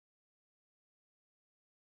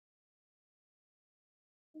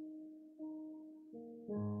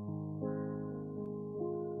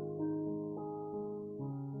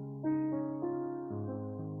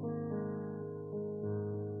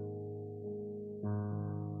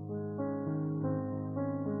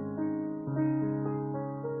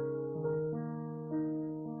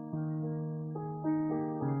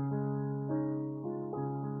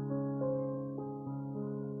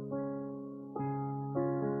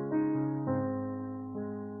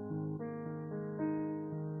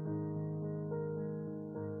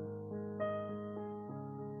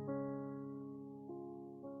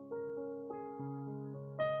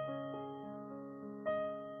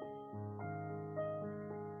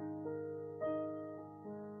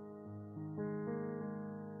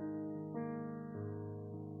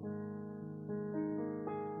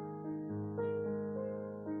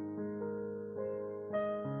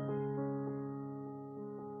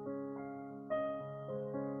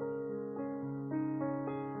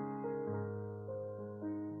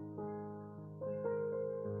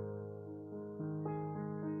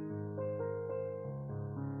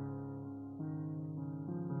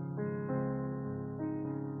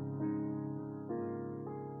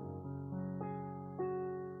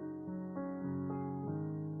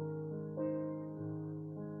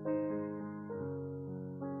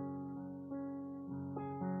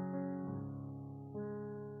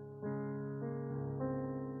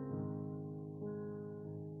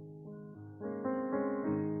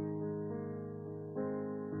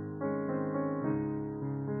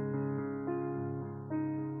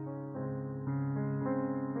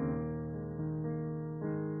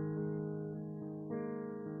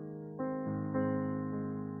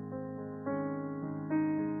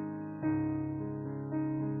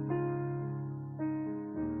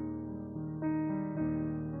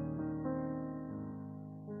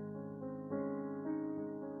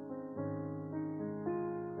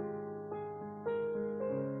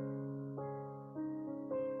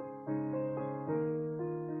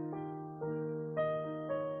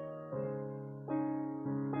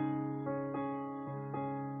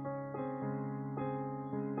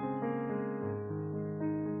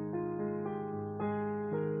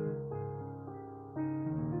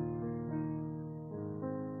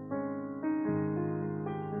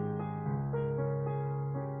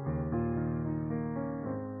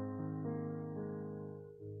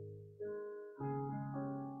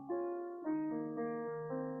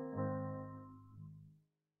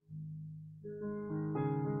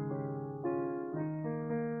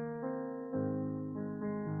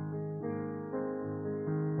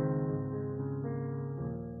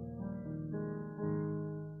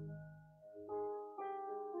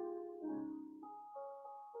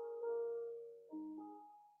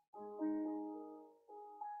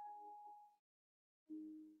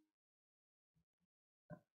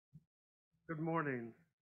Good morning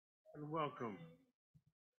and welcome.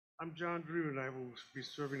 I'm John Drew and I will be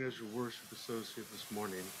serving as your worship associate this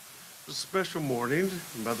morning. It's a special morning,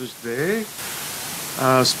 Mother's Day.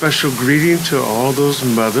 A special greeting to all those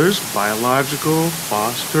mothers, biological,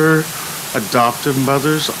 foster, adoptive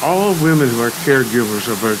mothers, all women who are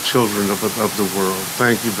caregivers of our children of the world.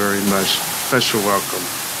 Thank you very much. Special welcome.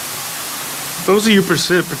 Those of you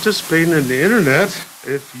participating in the internet,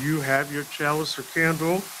 if you have your chalice or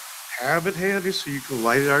candle, have it handy so you can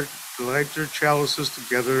light your chalices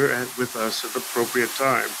together with us at the appropriate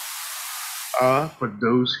time. For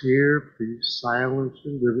those here, please silence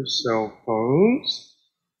your little cell phones.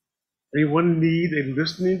 Anyone need a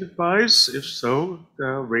listening device? If so,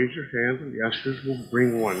 raise your hand and the ushers will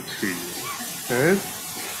bring one to you. Okay?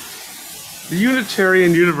 The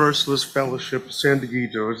Unitarian Universalist Fellowship of San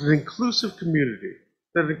Diego is an inclusive community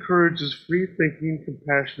that encourages free-thinking,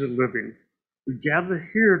 compassionate living. We gather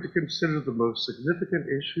here to consider the most significant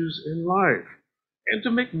issues in life and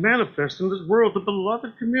to make manifest in this world the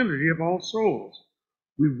beloved community of all souls.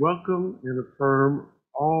 We welcome and affirm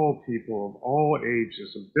all people of all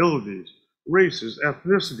ages, abilities, races,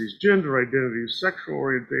 ethnicities, gender identities, sexual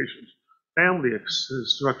orientations, family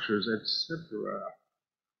structures, etc.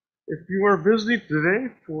 If you are visiting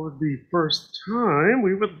today for the first time,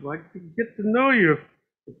 we would like to get to know you.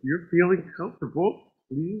 If you're feeling comfortable,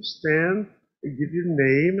 please stand and give your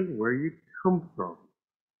name and where you come from.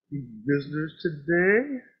 Any visitors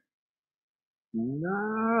today?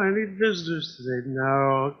 No. Any visitors today?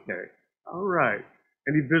 No. Okay. All right.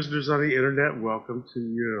 Any visitors on the internet? Welcome to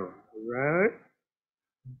you. All right.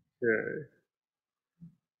 Okay.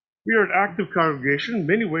 We are an active congregation,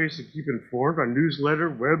 many ways to keep informed: our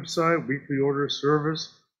newsletter, website, weekly order of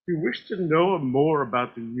service. If you wish to know more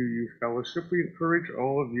about the UU Fellowship, we encourage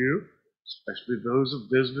all of you, especially those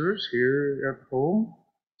of visitors here at home,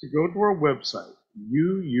 to go to our website,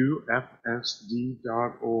 uufsd.org,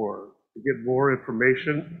 to get more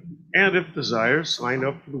information, and if desired, sign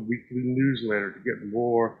up for the weekly newsletter to get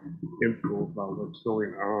more info about what's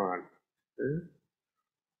going on. Okay?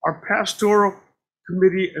 Our pastoral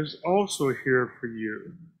committee is also here for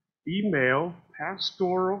you. Email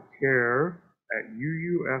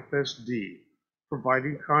pastoralcare@UUFSD,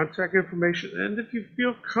 providing contact information, and if you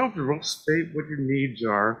feel comfortable, state what your needs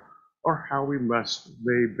are or how we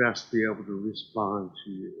may best be able to respond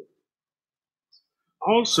to you.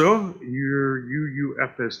 Also, your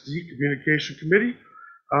UUFSD Communication Committee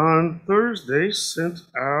on Thursday sent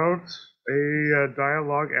out a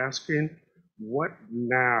dialogue asking, "What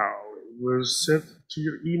now?" It was sent to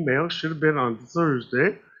your email, should have been on Thursday.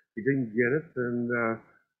 If you didn't get it, then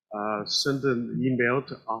send an email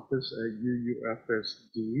to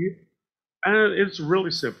office@UUFSD. And it's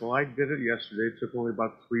really simple. I did it yesterday. It took only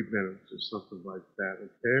about 3 minutes or something like that,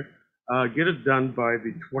 okay? Get it done by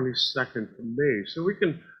the 22nd of May so we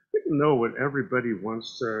can know what everybody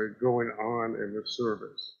wants going on in the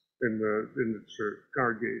service, in the church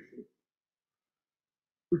congregation.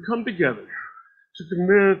 We come together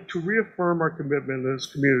to reaffirm our commitment to this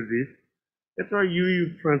community and to our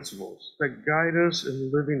UU principles that guide us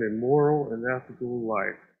in living a moral and ethical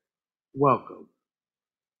life. Welcome.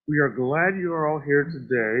 We are glad you are all here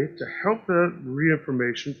today. To help that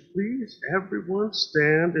reaffirmation, please everyone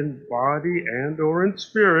stand in body and or in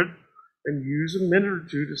spirit and use a minute or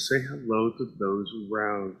two to say hello to those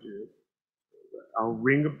around you. I'll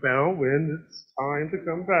ring a bell when it's time to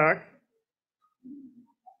come back.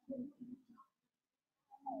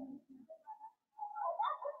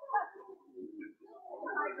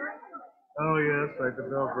 Oh yes, I can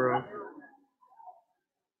know, bro.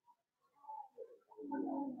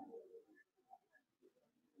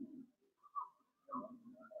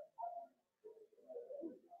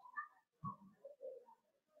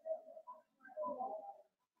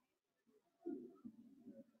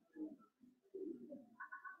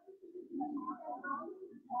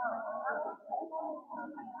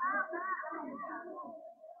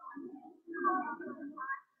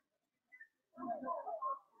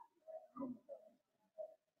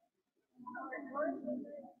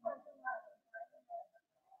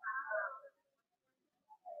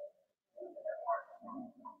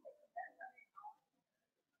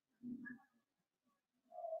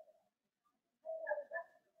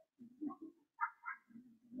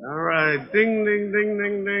 All right, ding, ding, ding,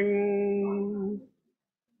 ding, ding.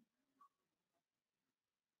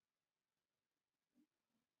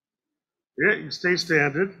 Yeah, you stay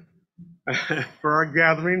standing. For our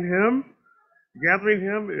gathering hymn,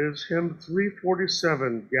 is hymn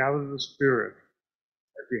 347, Gather the Spirit.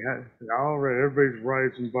 If you have, all right, everybody's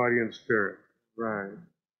right in body and spirit. Right.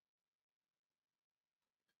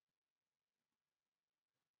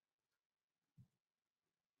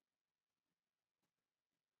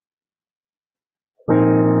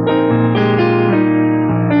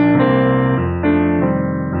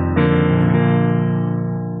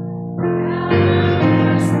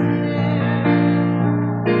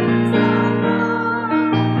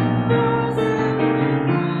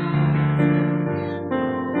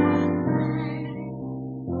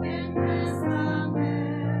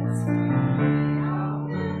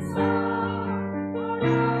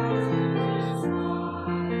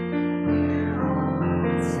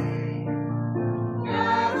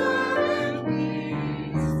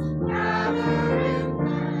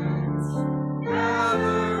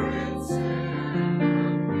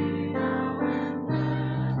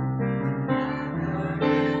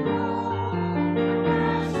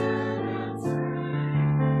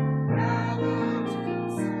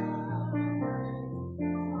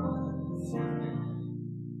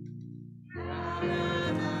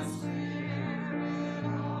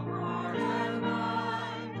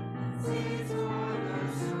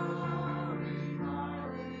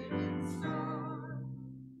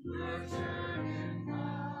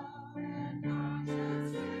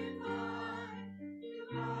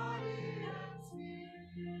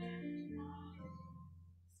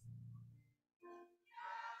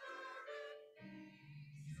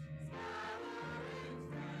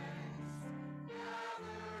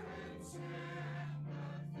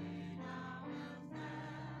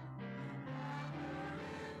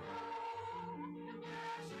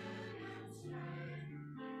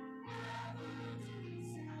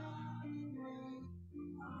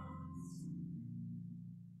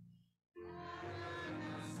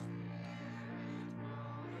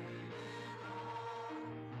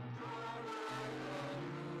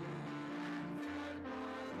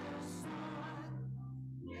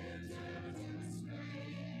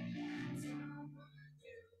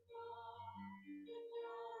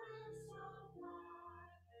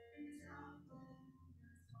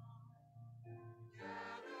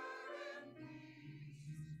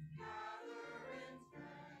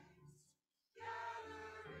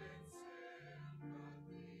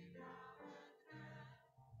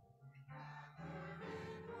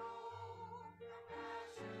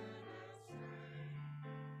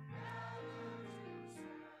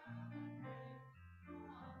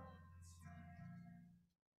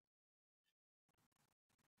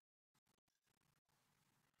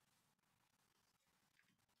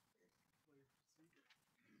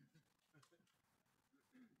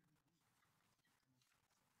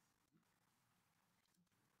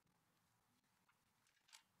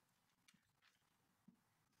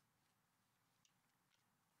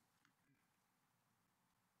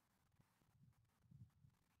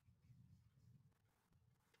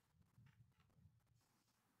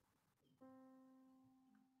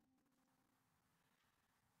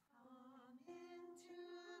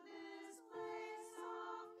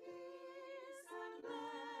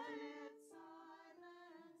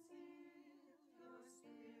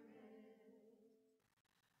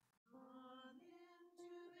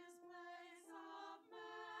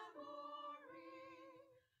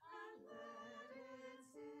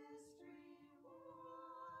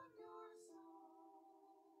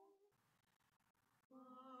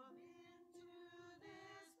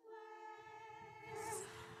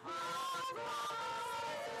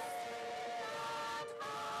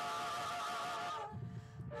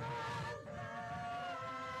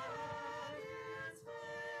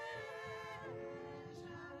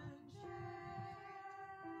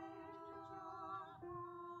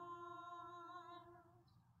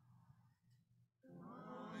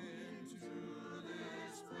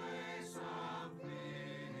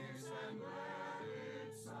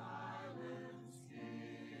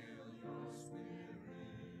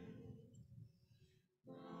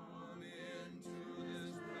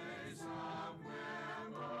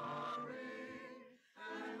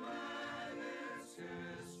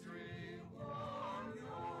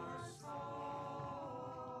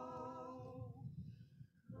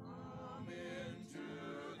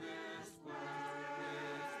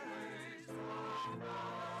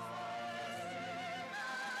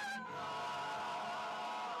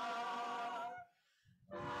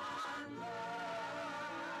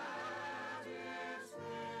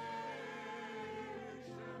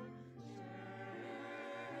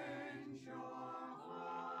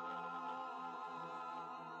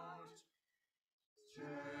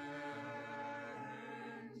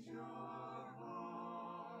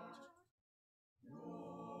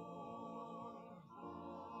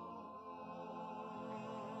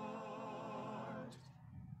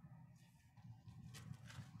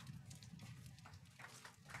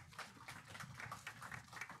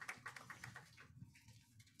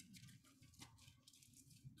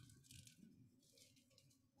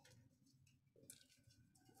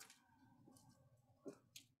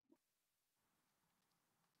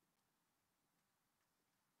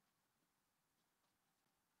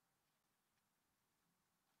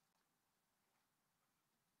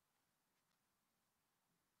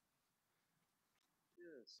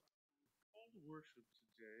 Yes, call to worship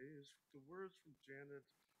today is the words from Janet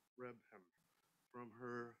Rebham from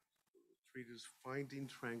her treatise Finding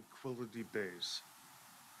Tranquility Base.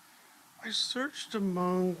 I searched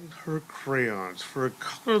among her crayons for a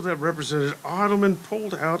color that represented autumn and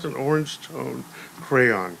pulled out an orange tone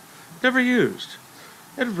crayon, never used.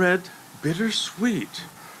 It read bittersweet,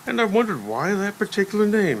 and I wondered why that particular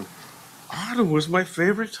name. Autumn was my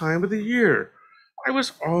favorite time of the year. I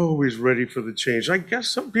was always ready for the change. I guess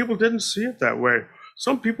some people didn't see it that way.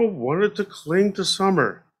 Some people wanted to cling to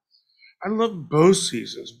summer. I love both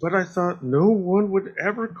seasons, but I thought no one would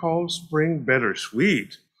ever call spring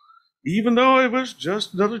bittersweet, even though it was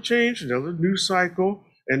just another change, another new cycle,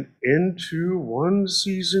 and into one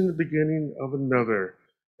season, the beginning of another,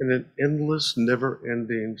 in an endless, never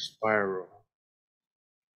ending spiral.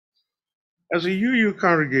 As a UU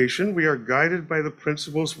congregation, we are guided by the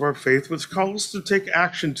principles of our faith, which call us to take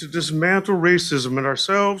action to dismantle racism in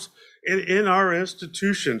ourselves and in our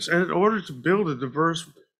institutions. And in order to build a diverse,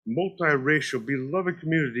 multiracial, beloved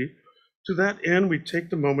community, to that end, we take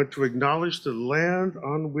the moment to acknowledge the land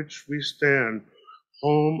on which we stand,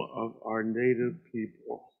 home of our native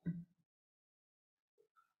people.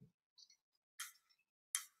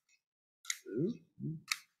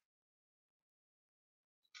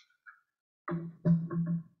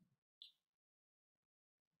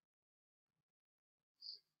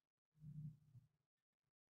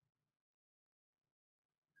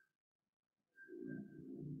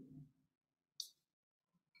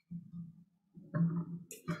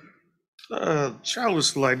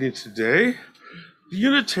 Chalice lighting today. The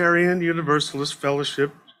Unitarian Universalist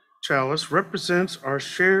Fellowship chalice represents our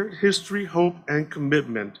shared history, hope, and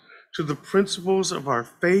commitment to the principles of our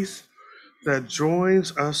faith that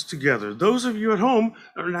joins us together. Those of you at home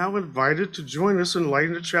are now invited to join us in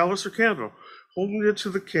lighting a chalice or candle, holding it to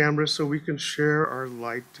the camera so we can share our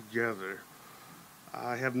light together.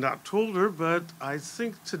 I have not told her, but I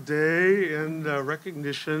think today, in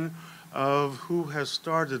recognition of who has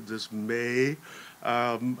started this May,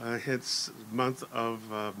 hence month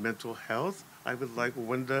of mental health, I would like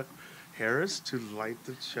Wanda Harris to light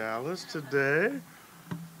the chalice today.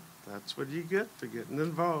 That's what you get for getting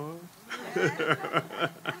involved.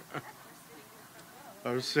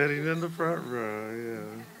 I'm sitting in the front row,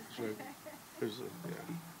 yeah. So, yeah.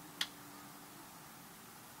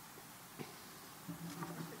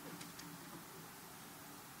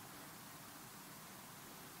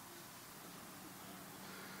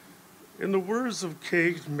 In the words of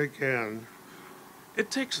Kate McCann,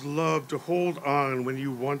 it takes love to hold on when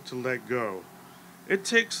you want to let go. It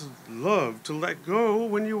takes love to let go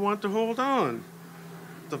when you want to hold on.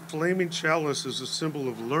 The flaming chalice is a symbol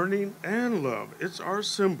of learning and love. It's our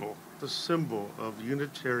symbol, the symbol of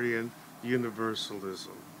Unitarian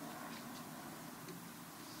Universalism.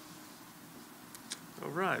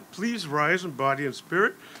 All right, please rise in body and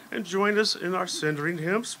spirit and join us in our centering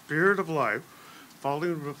hymn, Spirit of Life,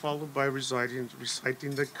 followed by reciting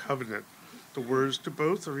the covenant. The words to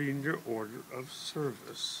both are in your order of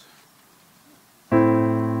service.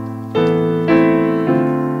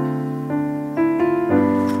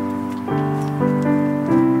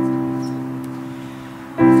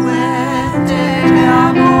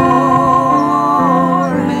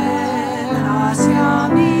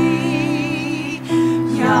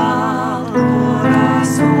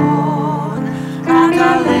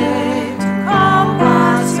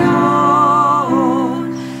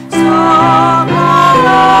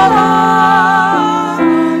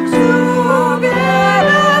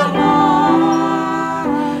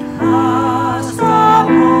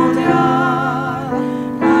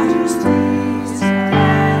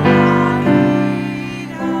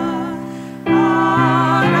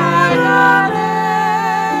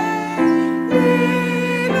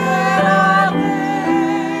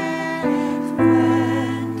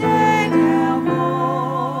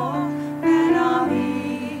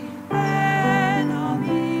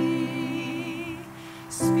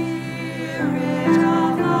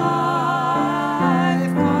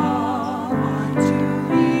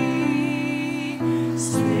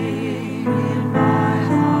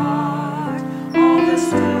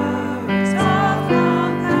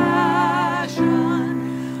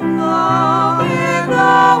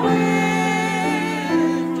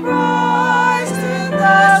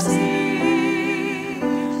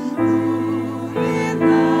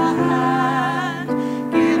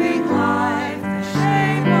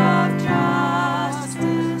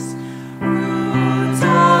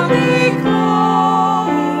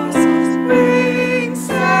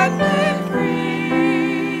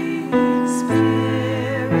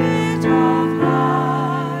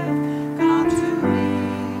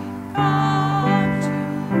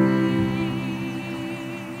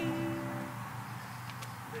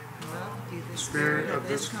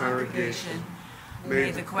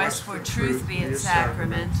 May the quest for truth be its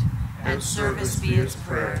sacrament, and service be its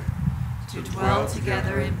prayer, to dwell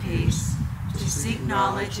together in peace, to seek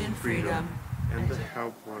knowledge in freedom, and to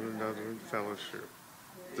help one another in fellowship.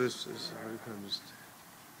 This is our hymns.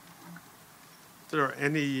 If there are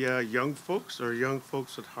any young folks or young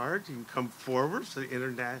folks at heart, you can come forward for the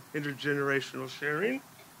intergenerational sharing.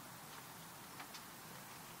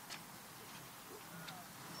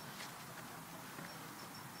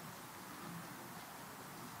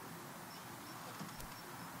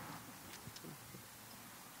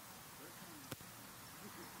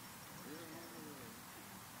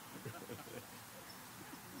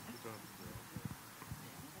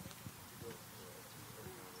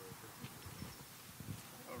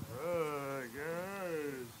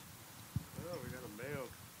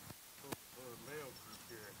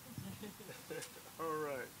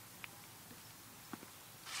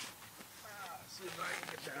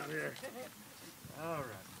 Down here. All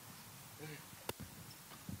right. Is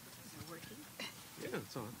it working? Yeah,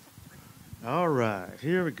 it's on. All right,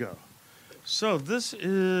 here we go. So this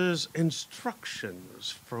is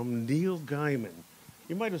Instructions from Neil Gaiman.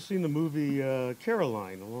 You might have seen the movie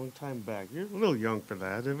Caroline a long time back. You're a little young for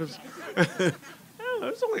that. It was, it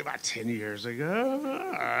was only about 10 years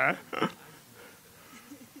ago.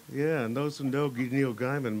 Yeah, and those who know Neil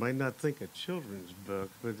Gaiman might not think a children's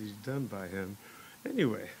book, but he's done by him.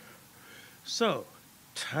 Anyway, so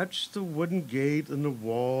touch the wooden gate in the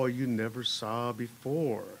wall you never saw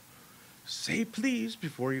before. Say please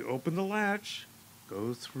before you open the latch.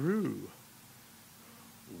 Go through.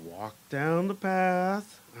 Walk down the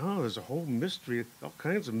path. Oh, there's a whole mystery, all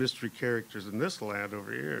kinds of mystery characters in this land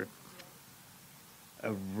over here.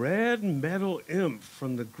 A red metal imp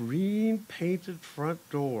from the green painted front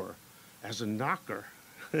door as a knocker.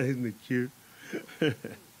 Isn't it cute?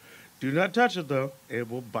 Do not touch it, though. It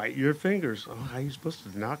will bite your fingers. Oh, how are you supposed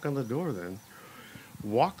to knock on the door, then?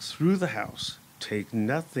 Walk through the house. Take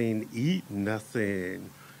nothing. Eat nothing.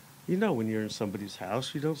 You know, when you're in somebody's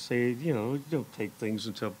house, you don't say, you don't take things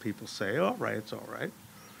until people say, all right, it's all right.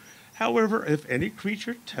 However, if any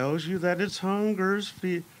creature tells you that it hungers,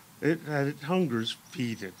 feed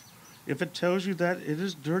it. If it tells you that it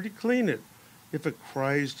is dirty, clean it. If it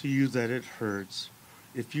cries to you that it hurts,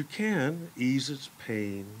 If you can, ease its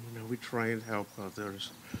pain. We try and help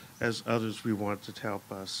others as others we want to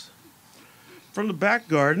help us. From the back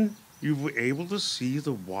garden, you were able to see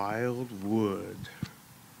the wild wood.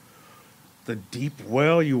 The deep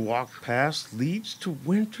well you walked past leads to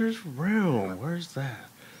winter's realm. Where's that?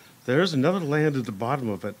 There's another land at the bottom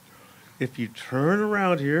of it. If you turn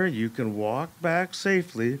around here, you can walk back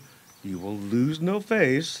safely. You will lose no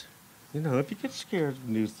face. If you get scared of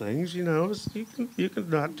new things, you can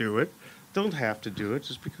not do it. Don't have to do it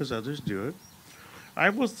just because others do it. I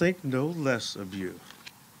will think no less of you.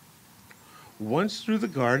 Once through the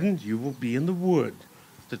garden, you will be in the wood.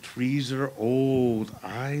 The trees are old.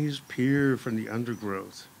 Eyes peer from the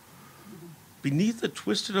undergrowth. Beneath a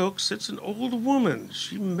twisted oak sits an old woman.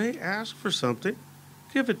 She may ask for something.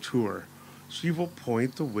 Give it to her. She will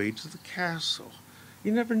point the way to the castle.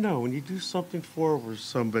 You never know. When you do something for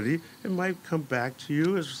somebody, it might come back to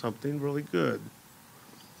you as something really good.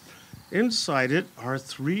 Inside it are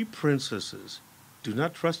 3 princesses. Do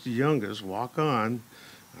not trust the youngest. Walk on.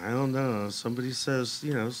 I don't know. Somebody says,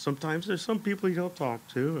 sometimes there's some people you don't talk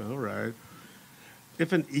to. All right.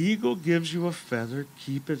 If an eagle gives you a feather,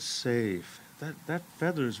 keep it safe. That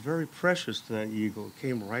feather is very precious to that eagle. It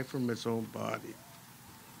came right from its own body.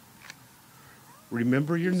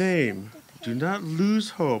 Remember your name. Do not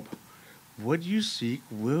lose hope. What you seek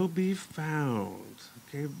will be found.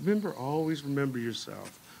 Okay, always remember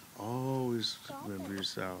yourself. Always remember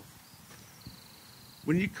yourself.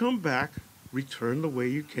 When you come back, return the way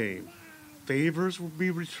you came. Favors will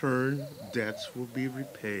be returned, debts will be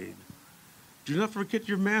repaid. Do not forget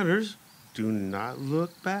your manners. Do not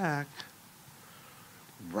look back.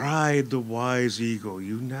 Ride the wise eagle.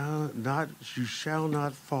 You shall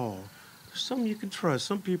not fall. There's some you can trust.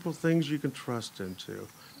 Some people, things you can trust into.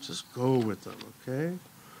 Just go with them, okay?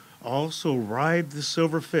 Also, ride the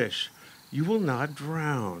silver fish. You will not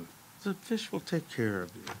drown. The fish will take care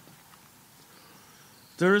of you.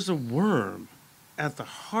 There is a worm at the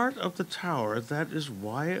heart of the tower. That is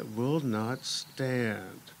why it will not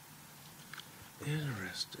stand.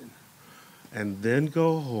 Interesting. And then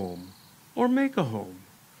go home, or make a home,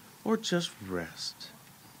 or just rest.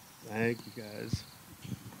 Thank you, guys.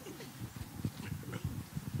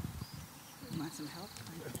 Want some help?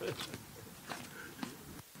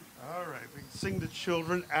 All right, we can sing the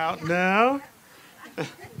children out now.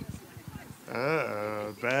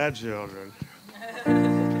 Uh-oh, bad children.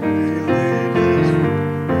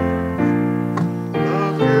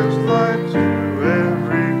 Love gives light to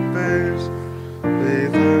every face. Be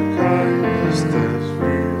the kindest as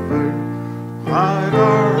we learn. Hide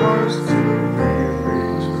our hearts till we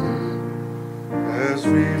return. As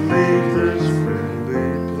we leave this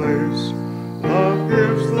friendly place, love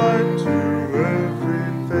gives light to every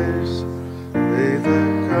face. Be the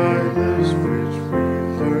kindness which we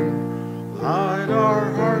learn. Hide our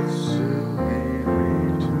hearts till we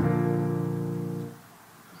return.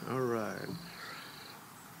 All right.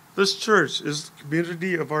 This church is the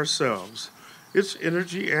community of ourselves. Its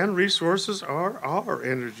energy and resources are our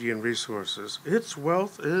energy and resources. Its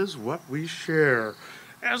wealth is what we share.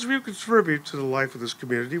 As we contribute to the life of this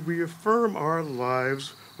community, we affirm our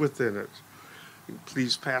lives within it.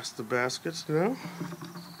 Please pass the baskets now.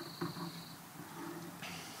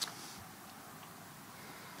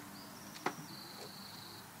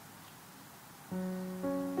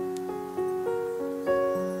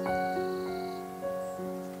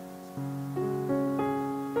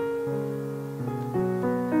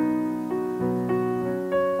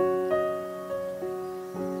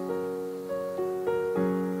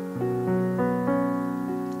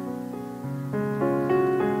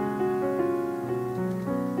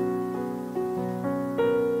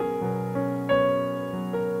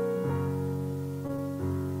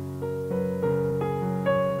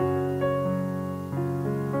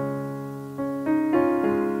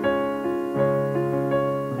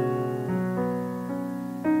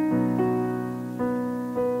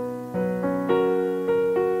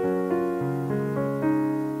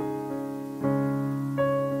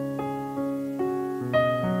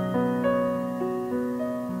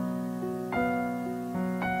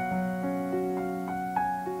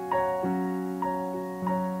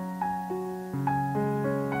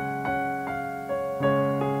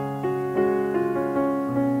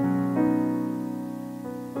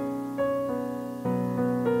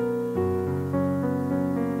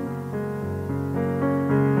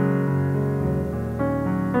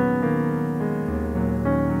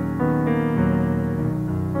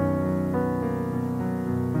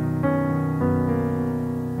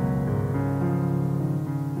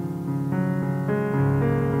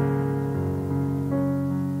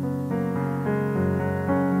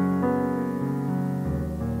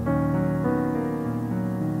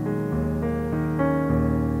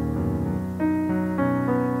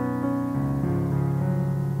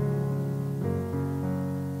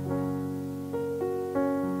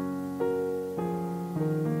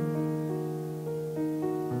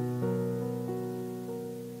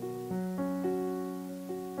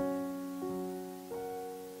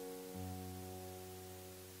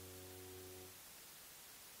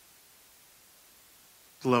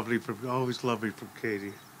 Always lovely from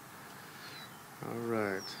Katie. All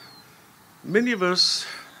right. Many of us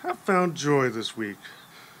have found joy this week.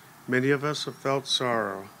 Many of us have felt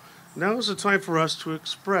sorrow. Now is the time for us to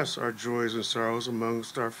express our joys and sorrows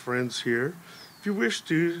amongst our friends here. If you wish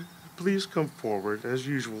to, please come forward. As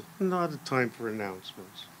usual, not a time for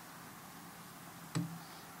announcements.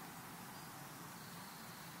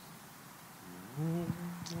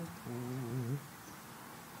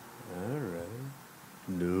 All right.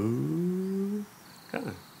 No.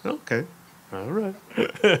 Okay. All right.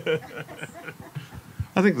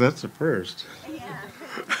 I think that's the first. Yeah.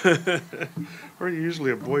 We're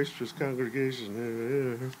usually a boisterous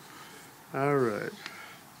congregation. All right.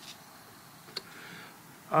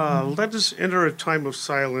 Let us enter a time of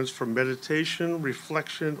silence for meditation,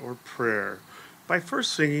 reflection, or prayer by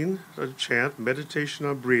first singing a chant, Meditation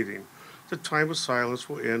on Breathing. The time of silence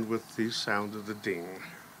will end with the sound of the ding.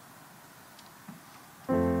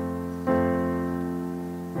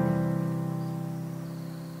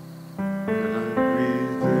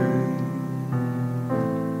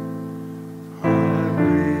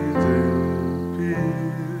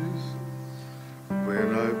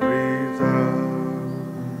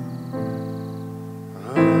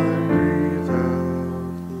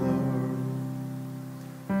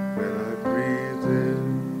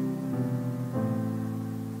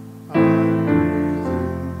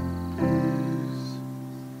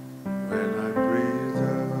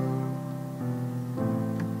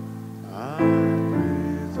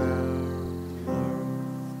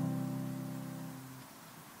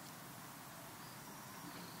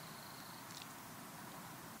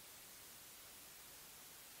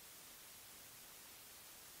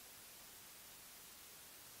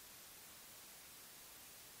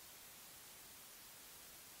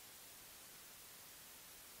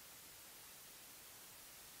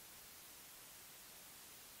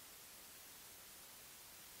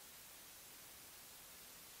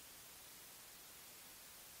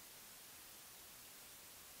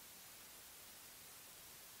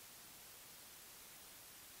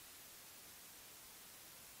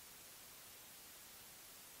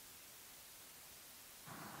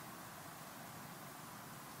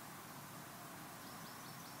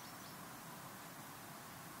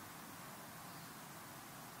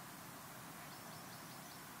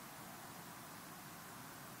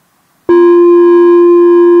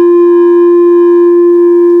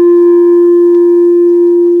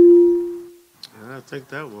 I think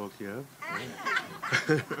that woke you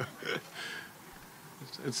up.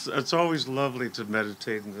 It's always lovely to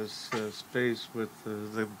meditate in this space with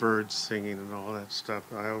the birds singing and all that stuff.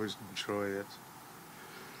 I always enjoy it.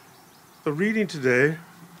 The reading today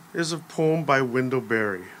is a poem by Wendell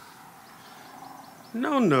Berry.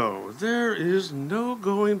 No, there is no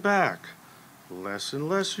going back. Less and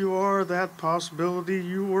less you are that possibility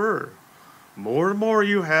you were. More and more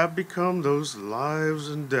you have become those lives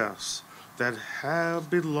and deaths that have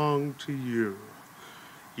belonged to you.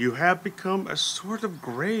 You have become a sort of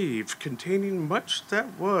grave containing much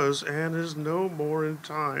that was and is no more in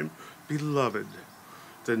time beloved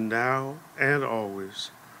than now and always.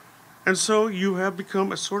 And so you have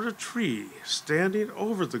become a sort of tree standing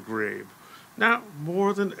over the grave. Now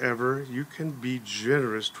more than ever you can be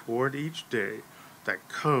generous toward each day that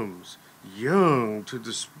comes, young to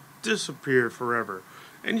disappear forever,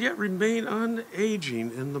 and yet remain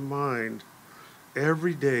unaging in the mind.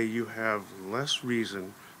 Every day you have less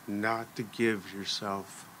reason not to give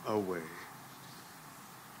yourself away.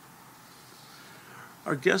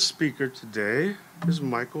 Our guest speaker today is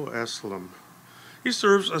Michael Eselun. He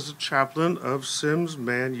serves as a chaplain of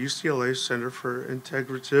Sims-Mann UCLA Center for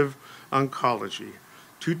Integrative Oncology.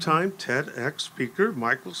 Two-time TEDx speaker,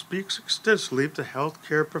 Michael speaks extensively to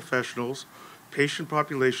healthcare professionals, patient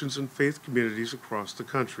populations, and faith communities across the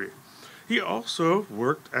country. He also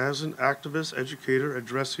worked as an activist educator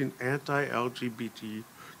addressing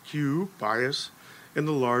anti-LGBTQ bias in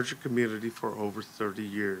the larger community for over 30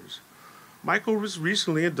 years. Michael was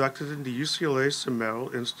recently inducted into UCLA Semel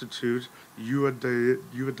Institute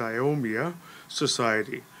Eudaimonia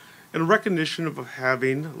Society in recognition of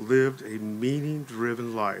having lived a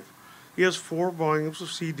meaning-driven life. He has 4 volumes of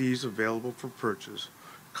CDs available for purchase.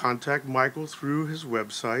 Contact Michael through his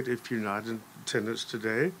website if you're not in attendance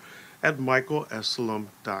today at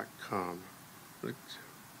michaeleselun.com.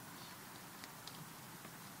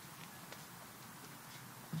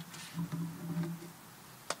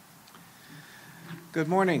 Good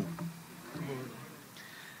morning.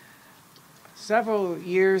 Several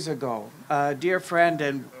years ago, a dear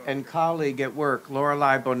friend and colleague at work,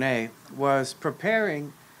 Lorelei Bonet, was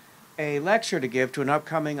preparing a lecture to give to an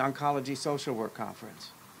upcoming oncology social work conference.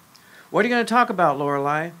 What are you going to talk about,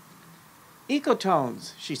 Lorelei?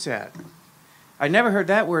 Ecotones, she said. I never heard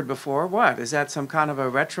that word before. What? Is that some kind of a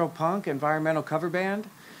retro punk environmental cover band?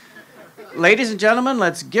 Ladies and gentlemen,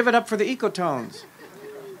 let's give it up for the Ecotones.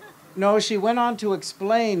 No, she went on to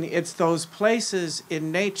explain it's those places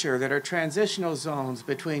in nature that are transitional zones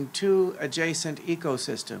between two adjacent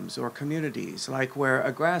ecosystems or communities, like where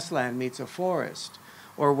a grassland meets a forest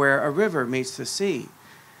or where a river meets the sea.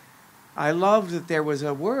 I loved that there was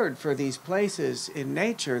a word for these places in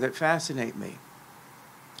nature that fascinate me.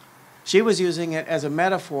 She was using it as a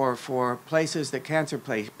metaphor for places that cancer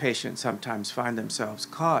patients sometimes find themselves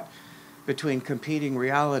caught between competing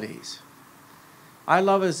realities. I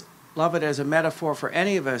love it as a metaphor for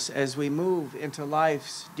any of us as we move into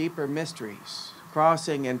life's deeper mysteries,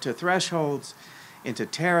 crossing into thresholds, into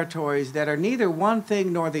territories that are neither one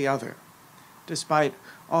thing nor the other, despite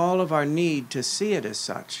all of our need to see it as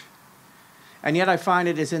such. And yet I find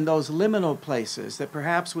it is in those liminal places that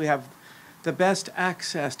perhaps we have the best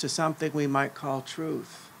access to something we might call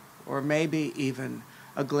truth, or maybe even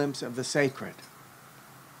a glimpse of the sacred.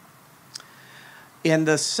 In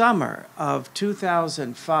the summer of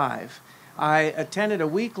 2005, I attended a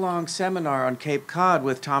week-long seminar on Cape Cod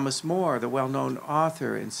with Thomas More, the well-known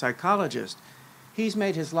author and psychologist. He's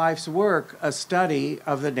made his life's work a study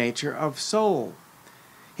of the nature of soul.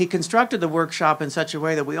 He constructed the workshop in such a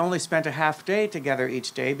way that we only spent a half day together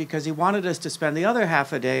each day because he wanted us to spend the other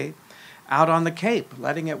half a day out on the Cape,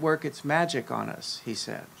 letting it work its magic on us, he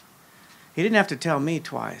said. He didn't have to tell me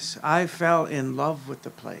twice. I fell in love with the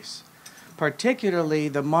place, particularly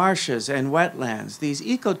the marshes and wetlands, these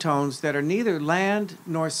ecotones that are neither land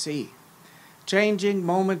nor sea, changing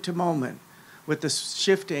moment to moment with the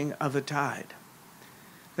shifting of the tide.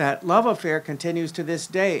 That love affair continues to this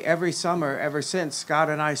day, every summer, ever since Scott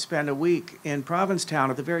and I spent a week in Provincetown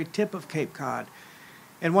at the very tip of Cape Cod.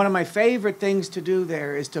 And one of my favorite things to do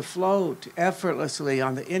there is to float effortlessly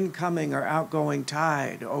on the incoming or outgoing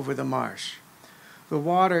tide over the marsh. The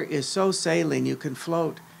water is so saline you can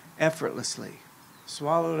float effortlessly,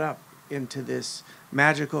 swallowed up into this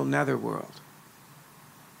magical netherworld.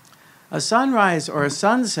 A sunrise or a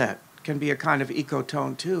sunset can be a kind of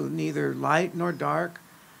ecotone too, neither light nor dark,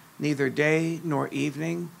 neither day nor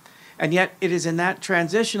evening. And yet it is in that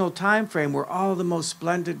transitional time frame where all the most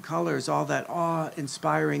splendid colors, all that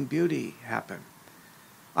awe-inspiring beauty happen.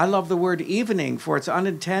 I love the word evening for its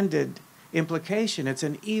unintended implication. It's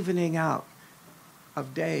an evening out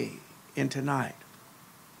of day into night.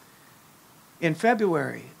 In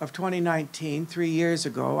February of 2019, 3 years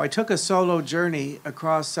ago, I took a solo journey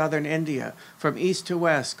across southern India from east to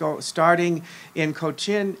west, starting in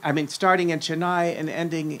Chennai and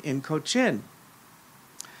ending in Cochin.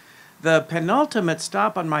 The penultimate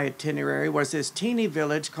stop on my itinerary was this teeny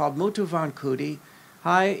village called Muthuvankudi,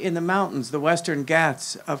 high in the mountains, the western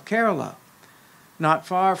Ghats of Kerala, not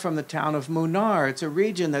far from the town of Munnar. It's a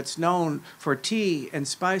region that's known for tea and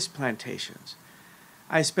spice plantations.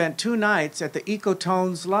 I spent 2 nights at the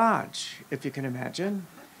Ecotones Lodge, if you can imagine.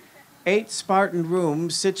 8 Spartan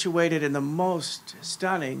rooms situated in the most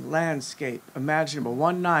stunning landscape imaginable.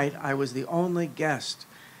 One night, I was the only guest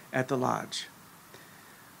at the lodge.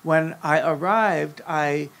 When I arrived,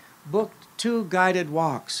 I booked 2 guided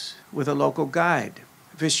walks with a local guide,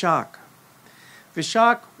 Vishak.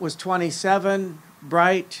 Vishak was 27,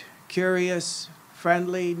 bright, curious,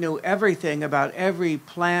 friendly, knew everything about every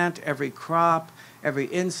plant, every crop, every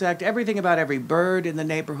insect, everything about every bird in the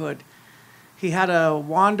neighborhood. He had a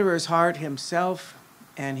wanderer's heart himself,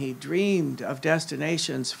 and he dreamed of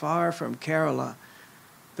destinations far from Kerala,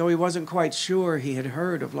 though he wasn't quite sure he had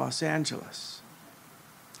heard of Los Angeles.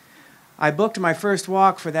 I booked my first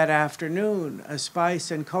walk for that afternoon, a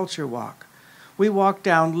spice and culture walk. We walked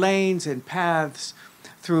down lanes and paths,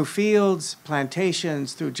 through fields,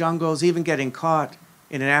 plantations, through jungles, even getting caught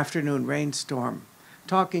in an afternoon rainstorm,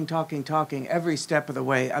 talking every step of the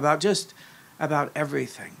way about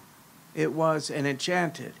everything. It was an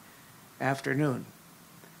enchanted afternoon.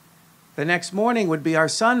 The next morning would be our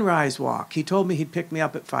sunrise walk. He told me he'd pick me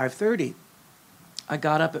up at 5:30. I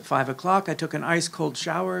got up at 5 o'clock. I took an ice-cold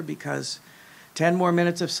shower because 10 more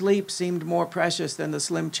minutes of sleep seemed more precious than the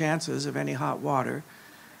slim chances of any hot water.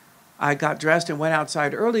 I got dressed and went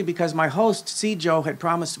outside early because my host, C. Joe, had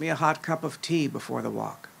promised me a hot cup of tea before the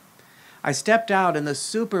walk. I stepped out and the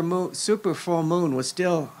super full moon was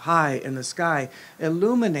still high in the sky,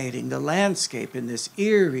 illuminating the landscape in this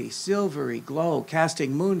eerie, silvery glow,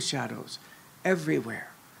 casting moon shadows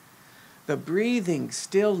everywhere. The breathing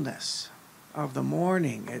stillness of the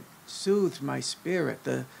morning, it soothed my spirit.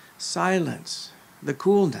 The silence the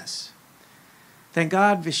coolness. Thank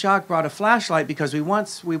God Vishak brought a flashlight, because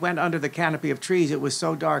once we went under the canopy of trees, it was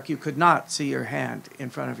so dark you could not see your hand in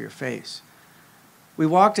front of your face. We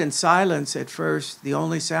walked in silence at first. The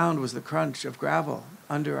only sound was the crunch of gravel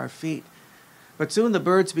under our feet. But soon the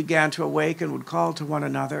birds began to awake and would call to one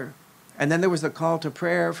another. And then there was the call to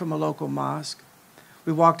prayer from a local mosque.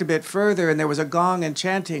 We walked a bit further, and there was a gong and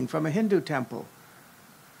chanting from a Hindu temple.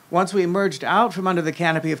 Once we emerged out from under the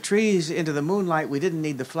canopy of trees into the moonlight, we didn't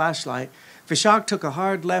need the flashlight. Vishak took a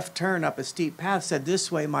hard left turn up a steep path, said,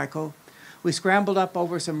 "This way, Michael." We scrambled up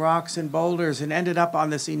over some rocks and boulders and ended up on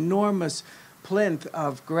this enormous plinth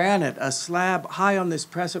of granite, a slab high on this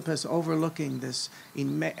precipice overlooking this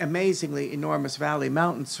amazingly enormous valley,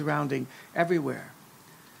 mountains surrounding everywhere.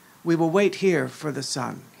 "We will wait here for the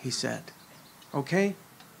sun," he said. "Okay?"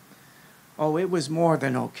 Oh, it was more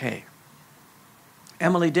than okay.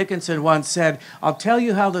 Emily Dickinson once said, "I'll tell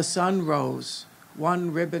you how the sun rose,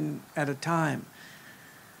 one ribbon at a time."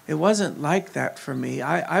 It wasn't like that for me.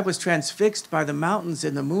 I was transfixed by the mountains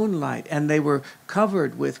in the moonlight, and they were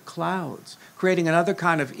covered with clouds, creating another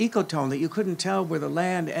kind of ecotone that you couldn't tell where the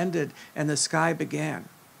land ended and the sky began.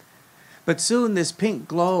 But soon this pink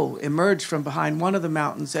glow emerged from behind one of the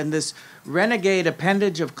mountains, and this renegade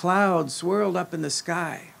appendage of clouds swirled up in the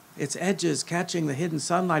sky, its edges catching the hidden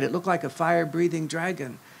sunlight. It looked like a fire-breathing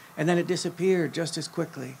dragon, and then it disappeared just as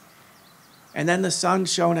quickly. And then the sun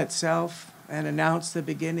shone itself and announced the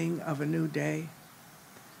beginning of a new day.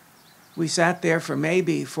 We sat there for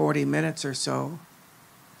maybe 40 minutes or so.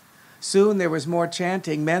 Soon there was more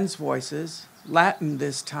chanting, men's voices, Latin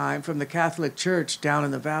this time, from the Catholic Church down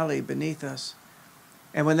in the valley beneath us.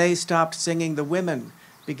 And when they stopped singing, the women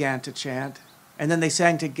began to chant, and then they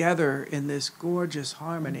sang together in this gorgeous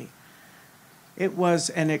harmony. It was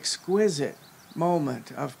an exquisite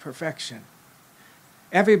moment of perfection.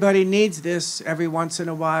 "Everybody needs this every once in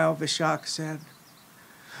a while," Vishak said.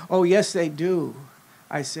 "Oh, yes, they do,"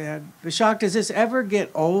 I said. "Vishak, does this ever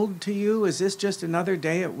get old to you? Is this just another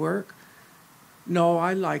day at work?" "No,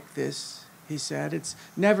 I like this," he said. "It's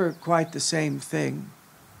never quite the same thing."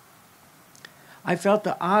 I felt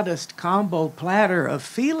the oddest combo platter of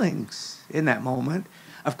feelings in that moment.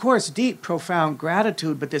 Of course, deep, profound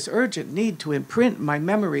gratitude, but this urgent need to imprint my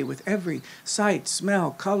memory with every sight,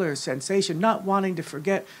 smell, color, sensation, not wanting to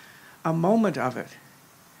forget a moment of it,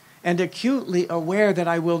 and acutely aware that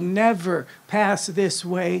I will never pass this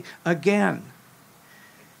way again.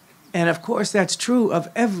 And of course, that's true of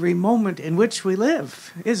every moment in which we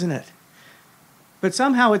live, isn't it? But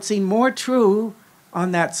somehow it seemed more true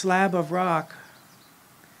on that slab of rock.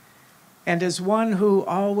 And as one who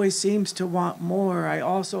always seems to want more, I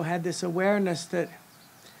also had this awareness that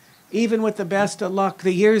even with the best of luck,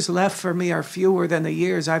 the years left for me are fewer than the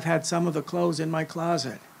years I've had some of the clothes in my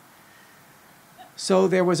closet. So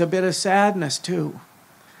there was a bit of sadness too,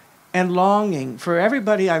 and longing for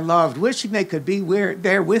everybody I loved, wishing they could be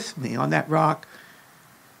there with me on that rock,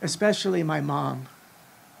 especially my mom.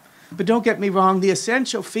 But don't get me wrong, the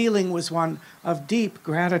essential feeling was one of deep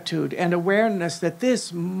gratitude and awareness that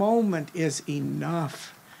this moment is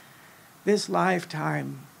enough. This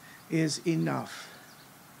lifetime is enough.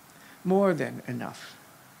 More than enough.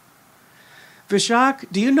 Vishak,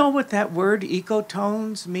 do you know what that word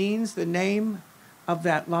Ecotones means, the name of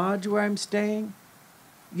that lodge where I'm staying?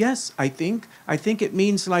 Yes, I think. I think it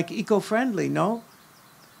means like eco-friendly, no?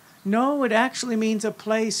 No, it actually means a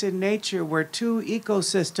place in nature where two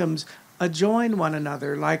ecosystems adjoin one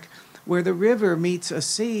another, like where the river meets a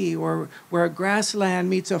sea, or where a grassland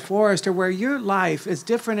meets a forest, or where your life, as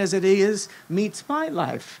different as it is, meets my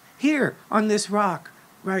life, here on this rock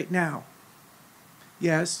right now.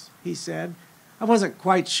 Yes, he said. I wasn't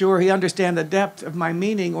quite sure he understood the depth of my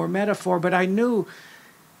meaning or metaphor, but I knew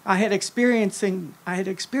I had experienced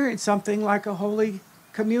something like a holy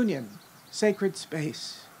communion, sacred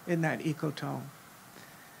space in that ecotone.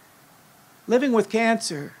 Living with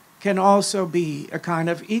cancer can also be a kind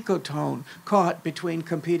of ecotone caught between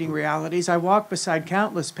competing realities. I walk beside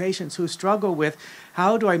countless patients who struggle with,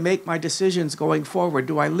 how do I make my decisions going forward?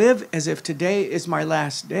 Do I live as if today is my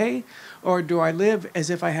last day, or do I live as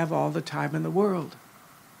if I have all the time in the world?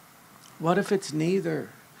 What if it's neither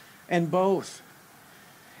and both?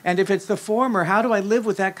 And if it's the former, how do I live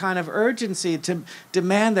with that kind of urgency to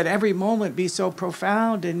demand that every moment be so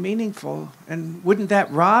profound and meaningful? And wouldn't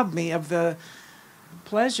that rob me of the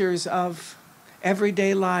pleasures of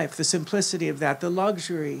everyday life, the simplicity of that, the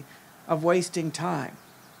luxury of wasting time?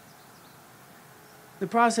 The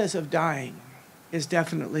process of dying is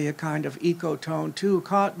definitely a kind of ecotone, too,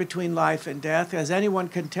 caught between life and death, as anyone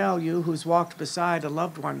can tell you who's walked beside a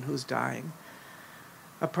loved one who's dying.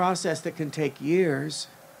 a process that can take years,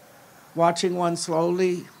 watching one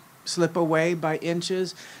slowly slip away by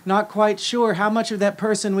inches, not quite sure how much of that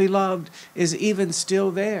person we loved is even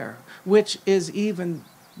still there, which is even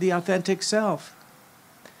the authentic self.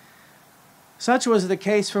 Such was the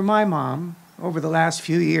case for my mom over the last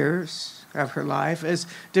few years of her life, as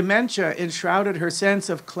dementia enshrouded her sense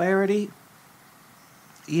of clarity,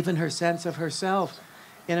 even her sense of herself,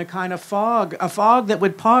 in a kind of fog, a fog that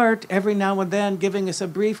would part every now and then, giving us a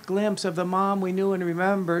brief glimpse of the mom we knew and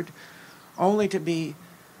remembered, only to be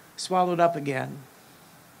swallowed up again,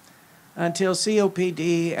 until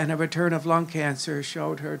COPD and a return of lung cancer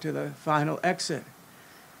showed her to the final exit.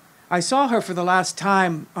 I saw her for the last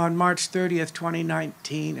time on March 30th,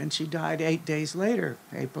 2019, and she died 8 days later,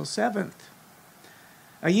 April 7th.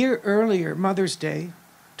 A year earlier, Mother's Day,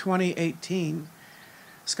 2018,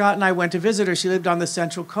 Scott and I went to visit her. She lived on the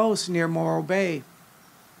Central Coast near Morro Bay.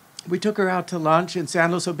 We took her out to lunch in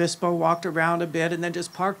San Luis Obispo, walked around a bit, and then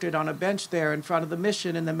just parked it on a bench there in front of the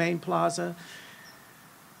Mission in the main plaza.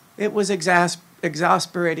 It was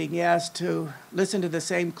exasperating, yes, to listen to the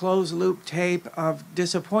same closed-loop tape of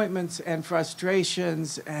disappointments and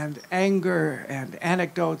frustrations and anger and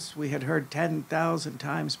anecdotes we had heard 10,000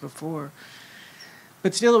 times before.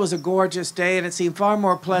 But still, it was a gorgeous day, and it seemed far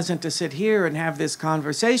more pleasant to sit here and have this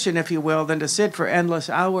conversation, if you will, than to sit for endless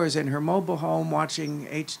hours in her mobile home watching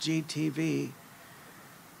HGTV.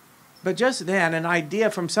 But just then, an idea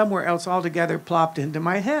from somewhere else altogether plopped into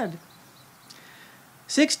my head.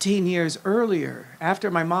 16 years earlier, after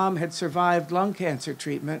my mom had survived lung cancer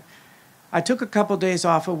treatment, I took a couple days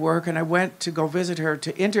off of work and I went to go visit her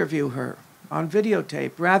to interview her on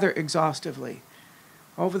videotape rather exhaustively.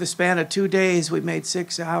 Over the span of 2 days, we made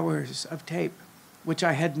 6 hours of tape, which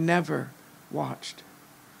I had never watched.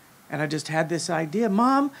 And I just had this idea,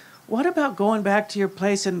 Mom, what about going back to your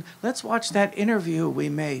place and let's watch that interview we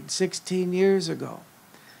made 16 years ago?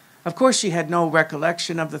 Of course, she had no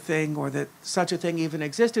recollection of the thing or that such a thing even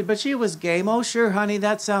existed, but she was game. Oh, sure, honey,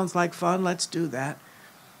 that sounds like fun. Let's do that.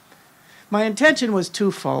 My intention was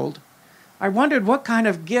twofold. I wondered what kind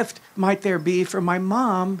of gift might there be for my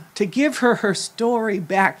mom to give her her story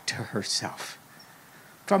back to herself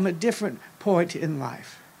from a different point in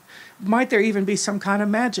life. Might there even be some kind of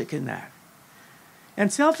magic in that?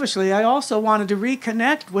 And selfishly, I also wanted to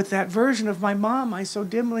reconnect with that version of my mom I so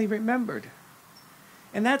dimly remembered.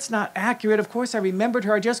 And that's not accurate. Of course, I remembered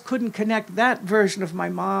her. I just couldn't connect that version of my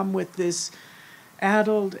mom with this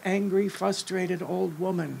addled, angry, frustrated old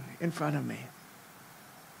woman in front of me.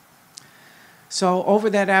 So over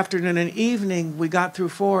that afternoon and evening, we got through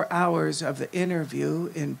 4 hours of the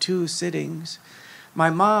interview in 2 sittings. My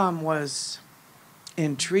mom was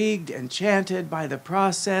intrigued, enchanted by the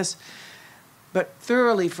process, but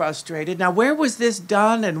thoroughly frustrated. Now, where was this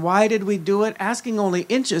done and why did we do it? Asking only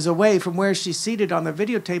inches away from where she's seated on the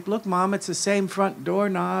videotape. Look, Mom, it's the same front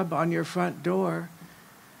doorknob on your front door.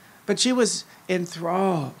 But she was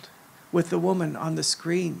enthralled with the woman on the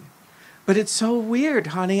screen. But it's so weird,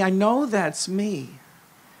 honey. I know that's me.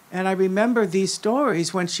 And I remember these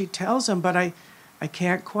stories when she tells them, but I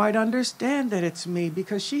can't quite understand that it's me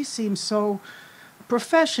because she seems so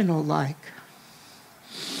professional-like.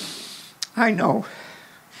 I know.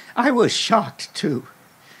 I was shocked, too.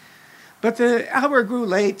 But the hour grew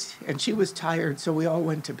late, and she was tired, so we all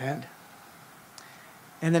went to bed.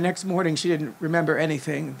 And the next morning, she didn't remember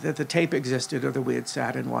anything, that the tape existed or that we had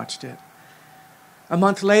sat and watched it. A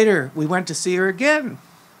month later, we went to see her again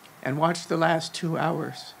and watched the last 2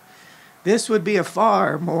 hours. This would be a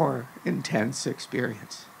far more intense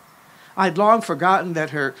experience. I'd long forgotten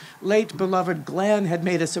that her late beloved Glenn had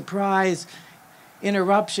made a surprise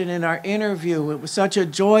interruption in our interview. It was such a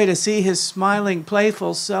joy to see his smiling,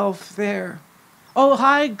 playful self there. Oh,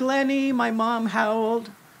 hi, Glennie, my mom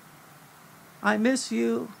howled. I miss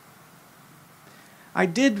you. I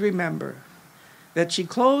did remember that she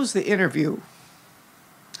closed the interview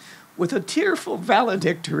with a tearful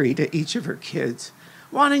valedictory to each of her kids,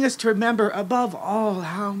 wanting us to remember above all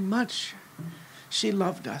how much she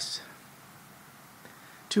loved us.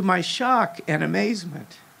 To my shock and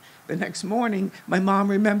amazement, the next morning, my mom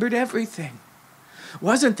remembered everything.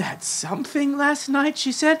 Wasn't that something last night,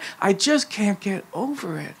 she said? I just can't get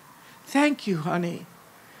over it. Thank you, honey.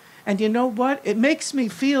 And you know what? It makes me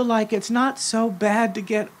feel like it's not so bad to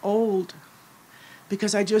get old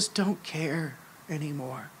because I just don't care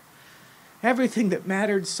anymore. Everything that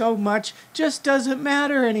mattered so much just doesn't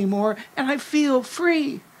matter anymore, and I feel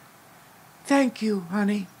free. Thank you,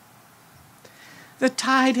 honey. The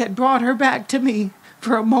tide had brought her back to me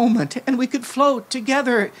for a moment, and we could float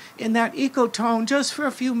together in that ecotone just for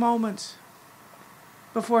a few moments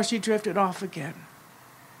before she drifted off again.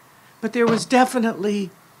 But there was definitely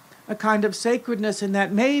a kind of sacredness in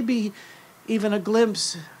that, maybe even a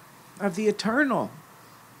glimpse of the eternal.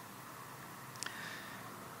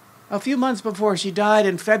 A few months before she died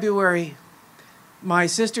in February, my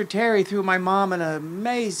sister Terry threw my mom an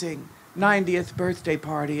amazing 90th birthday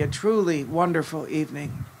party, a truly wonderful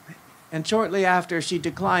evening. And shortly after, she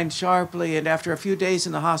declined sharply, and after a few days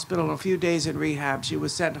in the hospital and a few days in rehab, she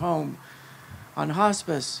was sent home on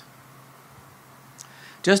hospice.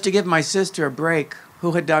 Just to give my sister a break,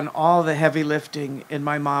 who had done all the heavy lifting in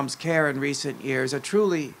my mom's care in recent years, a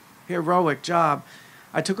truly heroic job,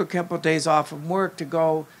 I took a couple of days off from work to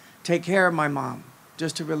go take care of my mom,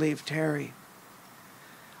 just to relieve Terry.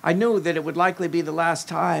 I knew that it would likely be the last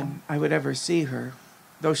time I would ever see her,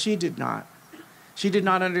 though she did not. She did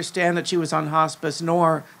not understand that she was on hospice,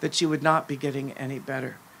 nor that she would not be getting any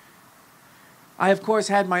better. I, of course,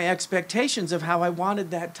 had my expectations of how I wanted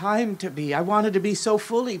that time to be. I wanted to be so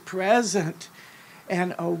fully present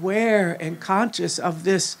and aware and conscious of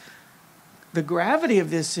this, the gravity of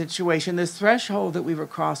this situation, this threshold that we were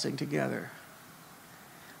crossing together.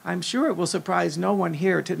 I'm sure it will surprise no one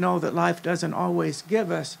here to know that life doesn't always give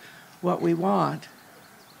us what we want.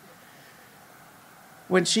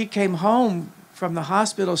 When she came home from the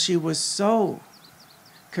hospital, she was so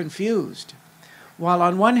confused. While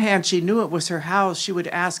on one hand she knew it was her house, she would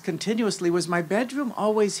ask continuously, was my bedroom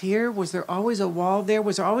always here? Was there always a wall there?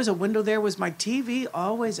 Was there always a window there? Was my TV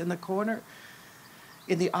always in the corner?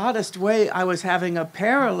 In the oddest way, I was having a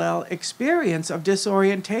parallel experience of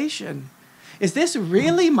disorientation. Is this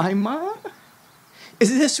really my mom? Is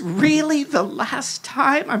this really the last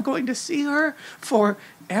time I'm going to see her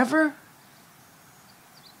forever?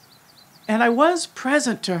 And I was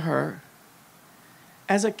present to her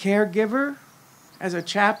as a caregiver, as a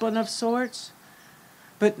chaplain of sorts,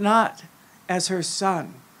 but not as her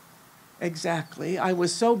son. Exactly. I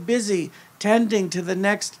was so busy tending to the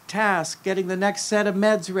next task, getting the next set of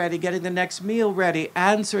meds ready, getting the next meal ready,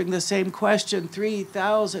 answering the same question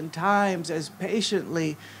 3,000 times as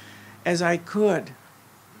patiently as I could,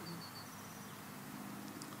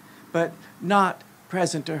 but not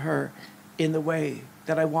present to her in the way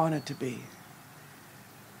that I wanted to be.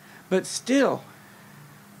 But still,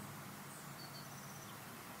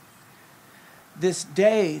 this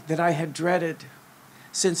day that I had dreaded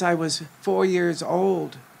since I was 4 years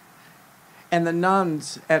old, and the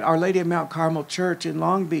nuns at Our Lady of Mount Carmel Church in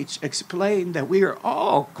Long Beach explained that we are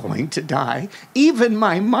all going to die, even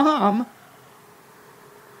my mom.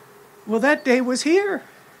 Well, that day was here,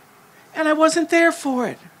 and I wasn't there for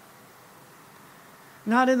it.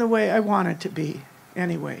 Not in the way I wanted to be,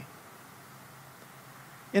 anyway.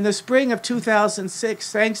 In the spring of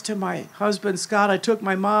 2006, thanks to my husband Scott, I took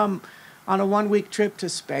my mom on a one-week trip to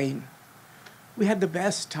Spain. We had the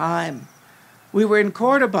best time. We were in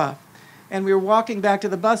Cordoba, and we were walking back to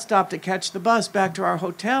the bus stop to catch the bus back to our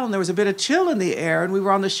hotel, and there was a bit of chill in the air, and we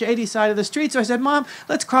were on the shady side of the street. So I said, Mom,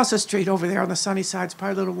 let's cross the street over there on the sunny side. It's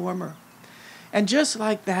probably a little warmer. And just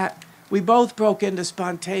like that, we both broke into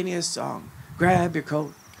spontaneous song. Grab your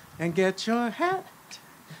coat and get your hat.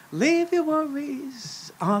 Leave your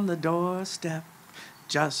worries on the doorstep.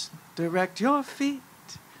 Just direct your feet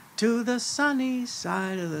to the sunny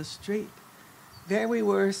side of the street. There we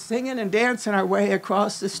were, singing and dancing our way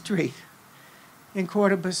across the street in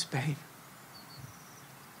Cordoba, Spain.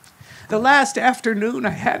 The last afternoon I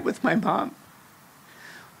had with my mom,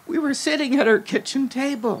 we were sitting at her kitchen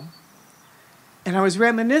table, and I was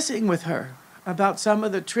reminiscing with her about some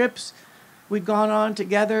of the trips we'd gone on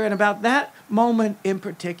together and about that moment in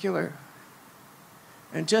particular.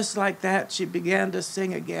 And just like that, she began to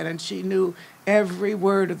sing again, and she knew every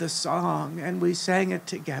word of the song, and we sang it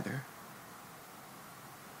together.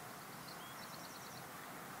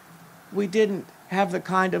 We didn't have the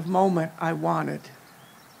kind of moment I wanted,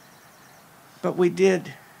 but we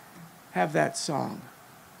did have that song.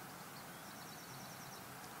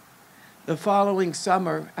 The following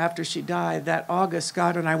summer, after she died, that August,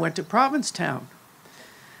 Scott and I went to Provincetown.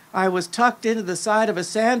 I was tucked into the side of a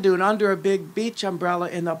sand dune under a big beach umbrella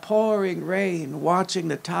in the pouring rain, watching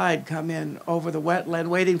the tide come in over the wetland,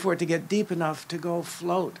 waiting for it to get deep enough to go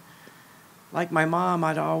float. Like my mom,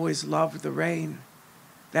 I'd always loved the rain.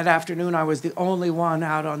 That afternoon, I was the only one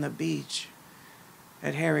out on the beach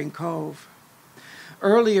at Herring Cove.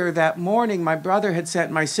 Earlier that morning, my brother had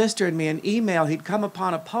sent my sister and me an email. He'd come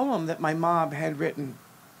upon a poem that my mom had written.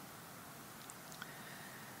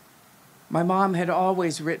 My mom had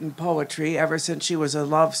always written poetry ever since she was a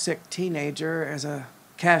lovesick teenager as a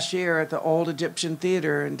cashier at the Old Egyptian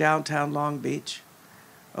Theater in downtown Long Beach.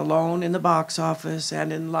 Alone in the box office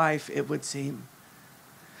and in life, it would seem.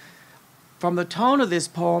 From the tone of this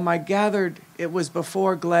poem, I gathered it was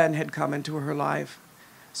before Glenn had come into her life.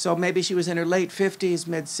 So maybe she was in her late 50s,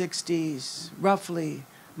 mid-60s, roughly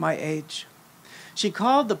my age. She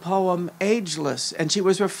called the poem Ageless, and she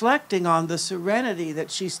was reflecting on the serenity that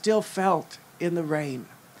she still felt in the rain.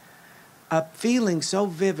 A feeling so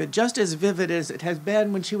vivid, just as vivid as it has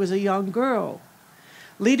been when she was a young girl,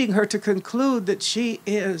 leading her to conclude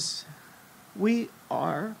that we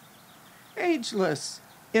are ageless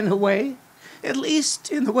in a way, at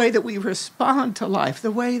least in the way that we respond to life,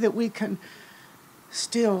 the way that we can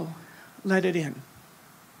still let it in.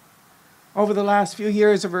 Over the last few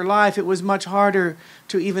years of her life, it was much harder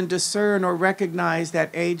to even discern or recognize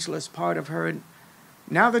that ageless part of her. And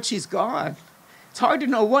now that she's gone, it's hard to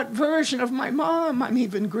know what version of my mom I'm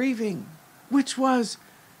even grieving, which was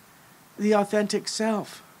the authentic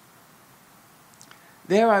self.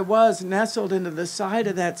 There I was, nestled into the side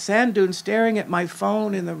of that sand dune, staring at my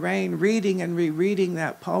phone in the rain, reading and rereading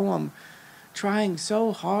that poem, trying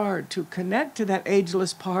so hard to connect to that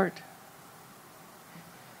ageless part.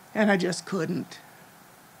 And I just couldn't.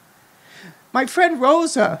 My friend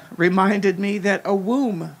Rosa reminded me that a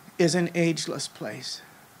womb is an ageless place,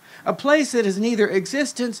 a place that is neither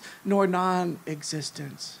existence nor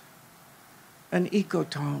non-existence, an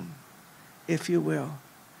ecotone, if you will.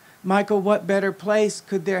 Michael, what better place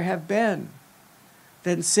could there have been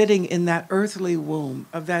than sitting in that earthly womb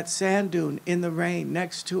of that sand dune in the rain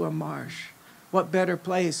next to a marsh? What better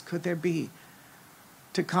place could there be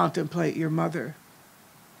to contemplate your mother?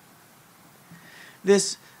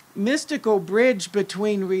 This mystical bridge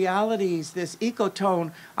between realities, this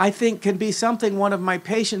ecotone, I think can be something one of my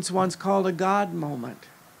patients once called a God moment.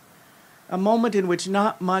 A moment in which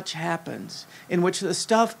not much happens, in which the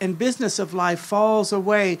stuff and business of life falls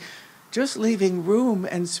away, just leaving room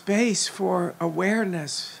and space for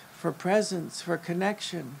awareness, for presence, for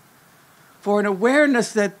connection, for an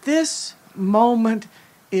awareness that this moment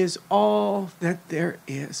is all that there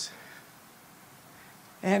is.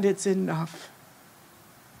 And it's enough.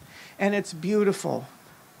 And it's beautiful.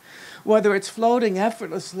 Whether it's floating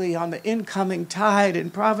effortlessly on the incoming tide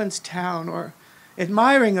in Provincetown or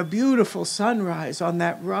admiring a beautiful sunrise on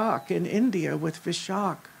that rock in India with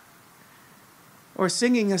Vishak, or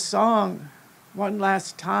singing a song one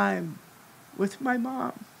last time with my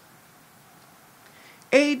mom.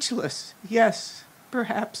 Ageless, yes,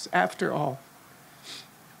 perhaps after all,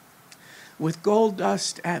 with gold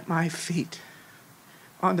dust at my feet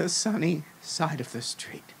on the sunny side of the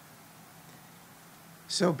street.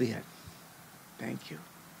 So be it. Thank you.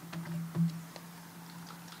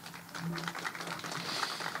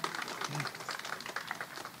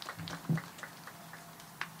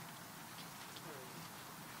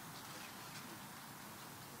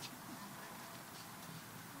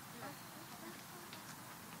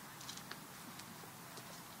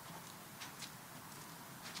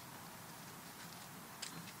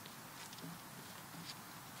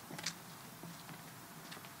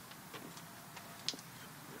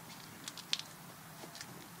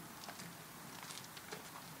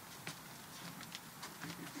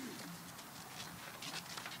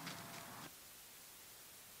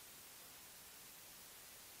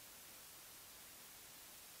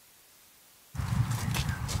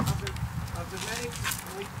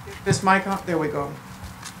 This mic on? There we go.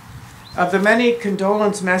 Of the many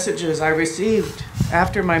condolence messages I received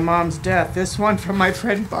after my mom's death, this one from my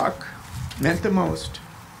friend Buck meant the most.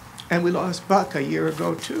 And we lost Buck a year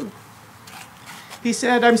ago, too. He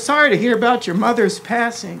said, "I'm sorry to hear about your mother's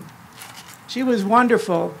passing. She was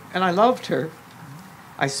wonderful, and I loved her.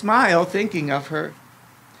 I smile thinking of her.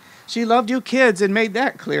 She loved you kids and made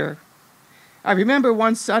that clear. I remember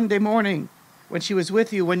one Sunday morning when she was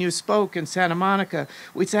with you when you spoke in Santa Monica.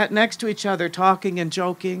 We sat next to each other talking and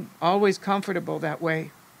joking, always comfortable that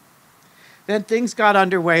way. Then things got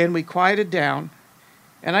underway and we quieted down,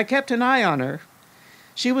 and I kept an eye on her.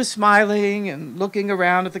 She was smiling and looking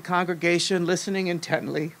around at the congregation, listening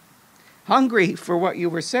intently, hungry for what you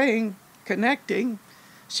were saying, connecting.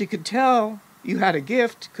 She could tell you had a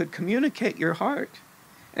gift, could communicate your heart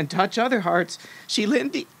and touch other hearts. She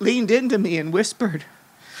leaned into me and whispered,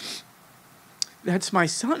 'That's my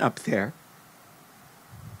son up there.'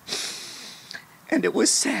 And it was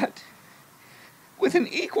said with an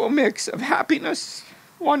equal mix of happiness,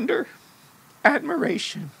 wonder,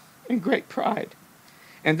 admiration, and great pride.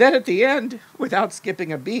 And then at the end, without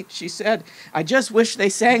skipping a beat, she said, 'I just wish they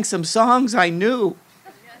sang some songs I knew.'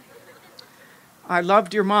 I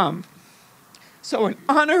loved your mom. So in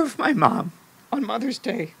honor of my mom, on Mother's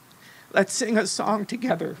Day, let's sing a song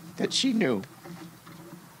together that she knew."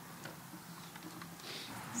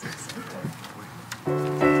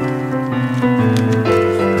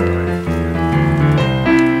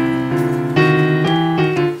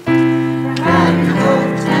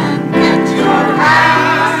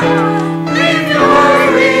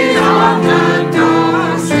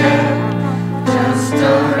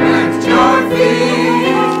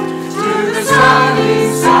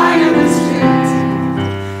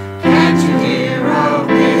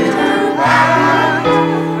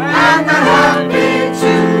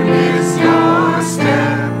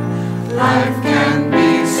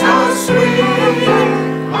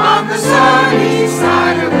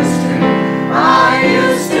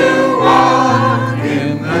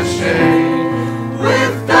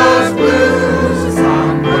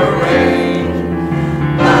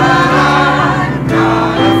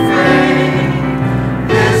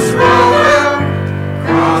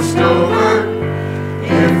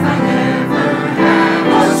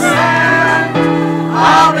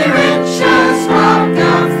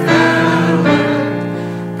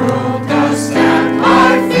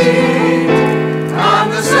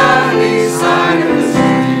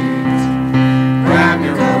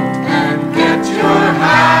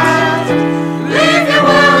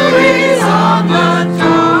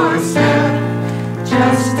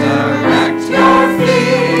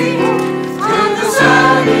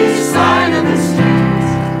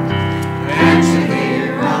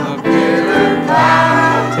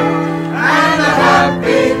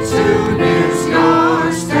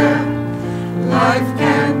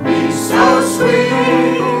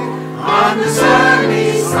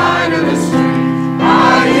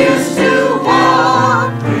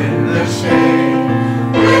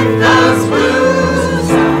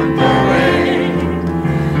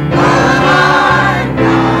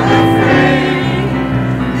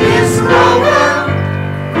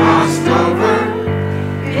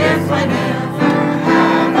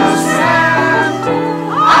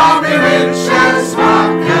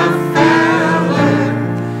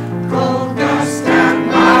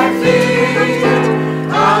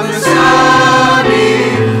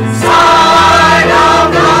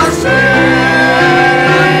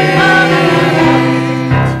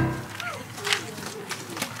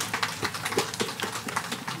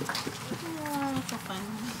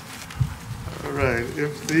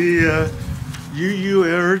 If the UU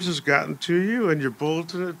urge has gotten to you and your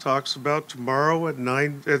bulletin, it talks about tomorrow at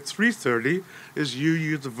 3:30 is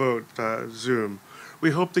UU the Vote Zoom. We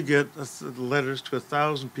hope to get letters to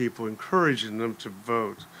 1,000 people encouraging them to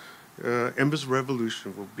vote. Emma's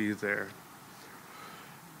Revolution will be there.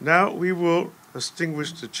 Now we will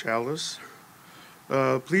extinguish the chalice.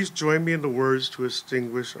 Please join me in the words to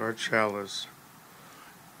extinguish our chalice.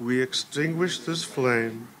 We extinguish this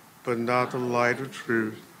flame, but not the light of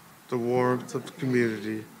truth, the warmth of the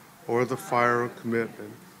community, or the fire of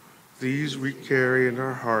commitment. These we carry in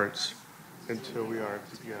our hearts until we are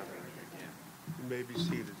together. You may be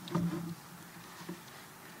seated.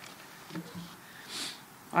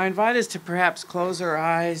 I invite us to perhaps close our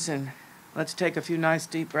eyes and let's take a few nice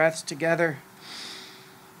deep breaths together.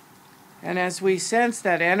 And as we sense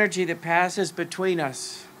that energy that passes between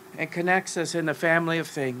us and connects us in the family of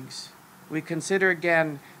things, we consider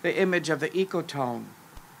again the image of the ecotone,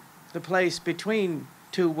 the place between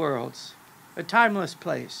two worlds, a timeless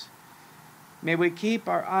place. May we keep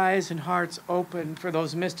our eyes and hearts open for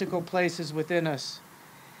those mystical places within us.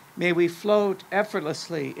 May we float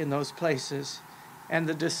effortlessly in those places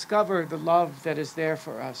and discover the love that is there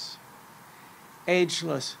for us,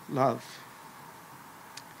 ageless love.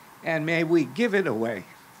 And may we give it away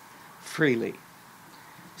freely.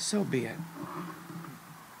 So be it.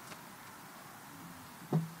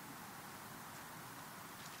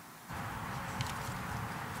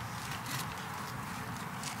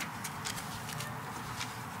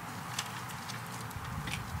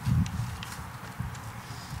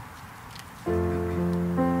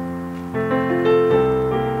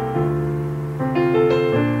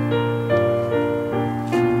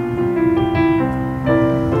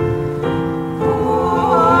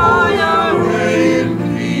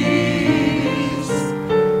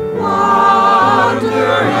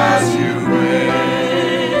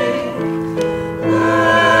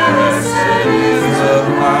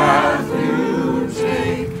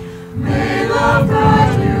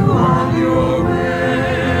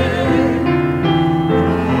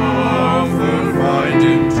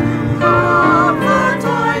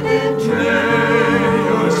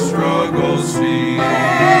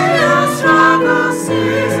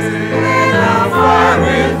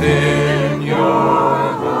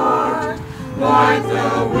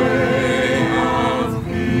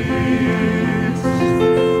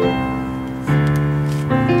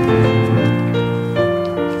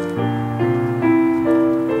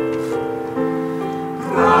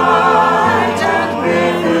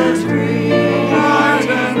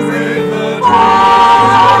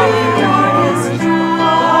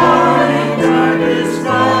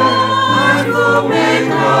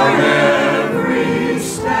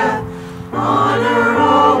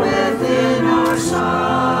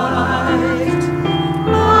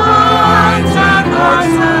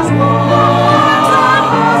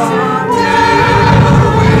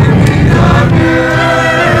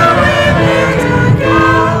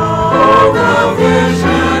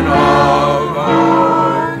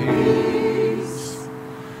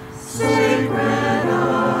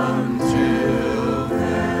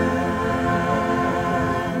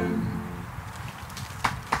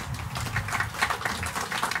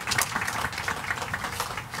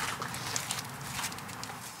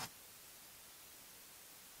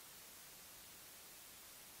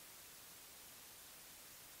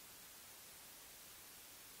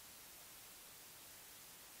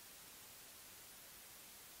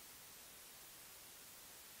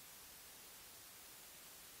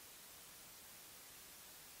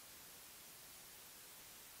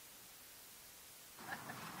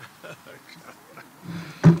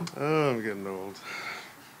 Oh, I'm getting old.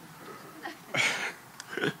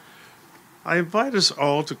 I invite us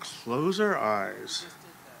all to close our eyes.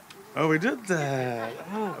 Oh, we did that.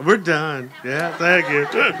 Oh, we're done. Yeah, thank you.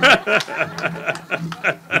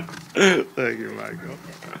 Thank you, Michael.